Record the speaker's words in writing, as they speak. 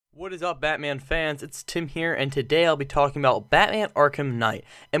What is up, Batman fans? It's Tim here, and today I'll be talking about Batman Arkham Knight,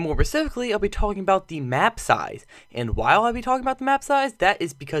 and more specifically, I'll be talking about the map size. And why will I be talking about the map size? That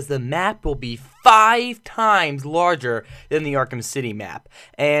is because the map will be 5 times larger than the Arkham City map.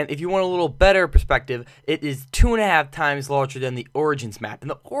 And if you want a little better perspective, it is 2.5 times larger than the Origins map,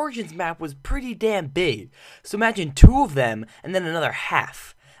 and the Origins map was pretty damn big. So imagine 2 of them, and then another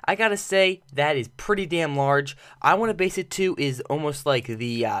half. I gotta say, that is pretty damn large. I want to base it to is almost like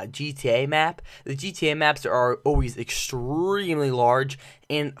the GTA map. The GTA maps are always extremely large,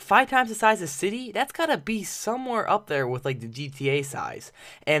 and 5 times the size of city, that's gotta be somewhere up there with like the GTA size.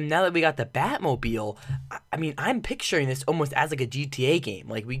 And now that we got the Batmobile, I mean, I'm picturing this almost as like a GTA game.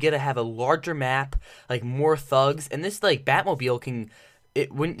 Like, we gotta have a larger map, like more thugs, and this like Batmobile can...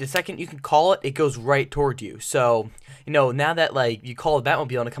 when the second you can call it, it goes right toward you. So, now that like you call a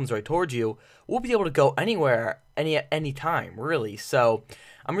Batmobile and it comes right towards you, we'll be able to go anywhere, any time, really. So,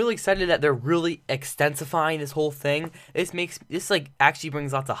 I'm really excited that they're really extensifying this whole thing. This like actually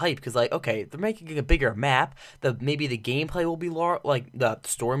brings lots of hype because, like, okay, they're making a bigger map. Maybe the gameplay will be like the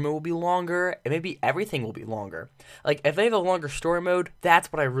story mode will be longer, and maybe everything will be longer. Like, if they have a longer story mode,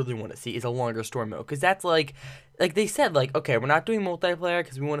 that's what I really want to see, is a longer story mode, because that's like they said, like, okay, we're not doing multiplayer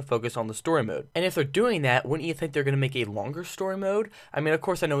because we want to focus on the story mode. And if they're doing that, wouldn't you think they're going to make a longer story mode? I mean, of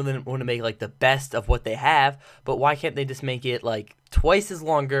course, I know they want to make, like, the best of what they have, but why can't they just make it, like, twice as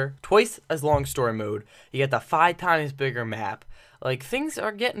long story mode? You get the 5 times bigger map. Like, things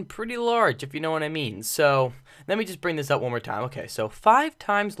are getting pretty large, if you know what I mean. So, let me just bring this up one more time. Okay, so 5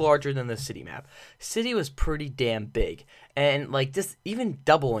 times larger than the city map. City was pretty damn big. And, like, just even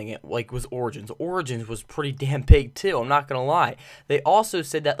doubling it, like, was Origins. Origins was pretty damn big, too. I'm not gonna lie. They also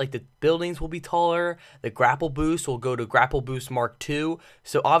said that, like, the buildings will be taller. The grapple boost will go to grapple boost Mark II.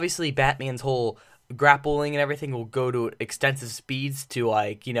 So, obviously, Batman's whole grappling and everything will go to extensive speeds to,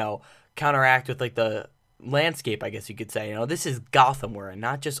 like, counteract with, like, the landscape, I guess you could say. This is Gotham we're in,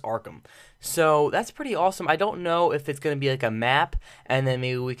 not just Arkham. So that's pretty awesome. I don't know if it's going to be like a map, and then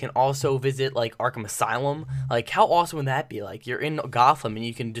maybe we can also visit like Arkham Asylum. Like, how awesome would that be? Like, you're in Gotham and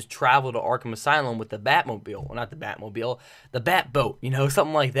you can just travel to Arkham Asylum with the Batmobile. Well, not the Batmobile, the Batboat,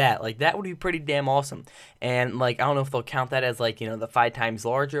 something like that. Like, that would be pretty damn awesome. And, like, I don't know if they'll count that as, like, the 5 times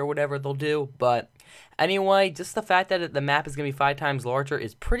larger or whatever they'll do, but anyway, just the fact that the map is going to be 5 times larger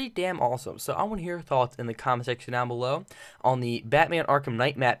is pretty damn awesome. So I want to hear your thoughts in the comment section down below on the Batman Arkham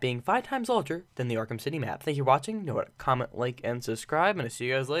Knight map being 5 times larger than the Arkham City map. Thank you for watching. Know what to comment, like, and subscribe, and I'll see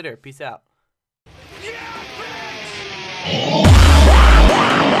you guys later. Peace out. Yeah, bitch!